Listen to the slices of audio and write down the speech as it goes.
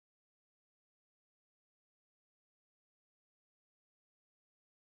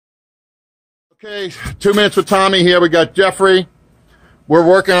Okay, 2 minutes with Tommy here. We got Jeffrey. We're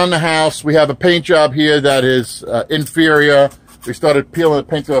working on the house. We have a paint job here that is inferior. We started peeling the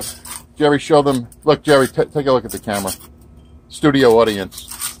paint off. Jerry, show them. Look, Jerry, take a look at the camera. Studio audience.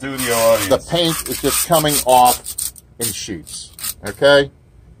 Studio audience. The paint is just coming off in sheets. Okay?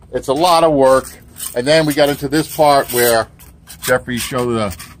 It's a lot of work. And then we got into this part where Jeffrey showed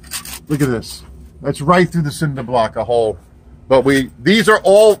look at this. That's right through the cinder block, a hole. But these are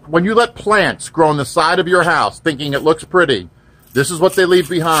all, when you let plants grow on the side of your house thinking it looks pretty, this is what they leave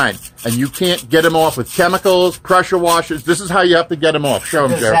behind. And you can't get them off with chemicals, pressure washers. This is how you have to get them off. Show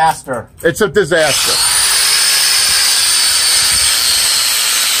them, Jerry. Disaster. It's a disaster.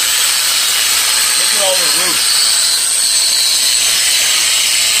 Look at all the roots.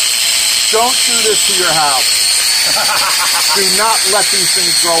 Don't do this to your house. Do not let these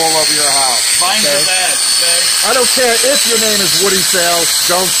things grow all over your house. Vines are bad, okay? I don't care if your name is Woody Sales,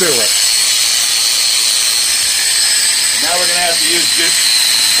 don't do it. Now we're going to have to use good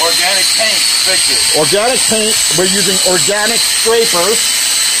organic paint to fix it. Organic paint, we're using organic scrapers,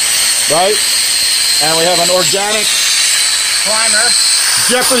 right? And we have an organic Primer.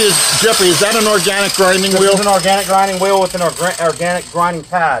 Jeffrey, is that an organic grinding wheel? This is an organic grinding wheel with an organic grinding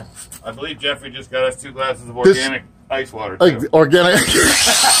pad. I believe Jeffrey just got us 2 glasses of organic ice water, too. Organic.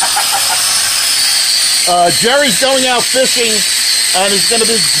 Jerry's going out fishing, and he's going to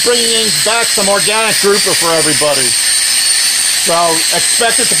be bringing back some organic grouper for everybody. So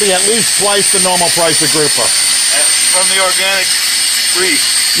expect it to be at least twice the normal price of grouper. From the organic reef.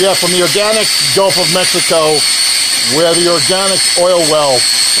 Yeah, from the organic Gulf of Mexico, where the organic oil well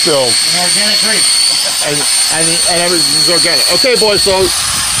spilled. An organic reef. And everything's organic. Okay, boys, so...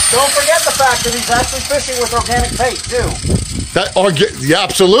 Don't forget the fact that he's actually fishing with organic bait, too. Yeah,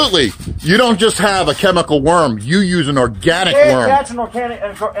 absolutely. You don't just have a chemical worm. You use an organic worm. You can't catch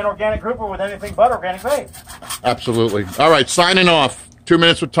an organic grouper with anything but organic bait. Absolutely. All right, signing off. 2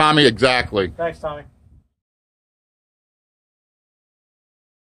 minutes with Tommy, exactly. Thanks, Tommy.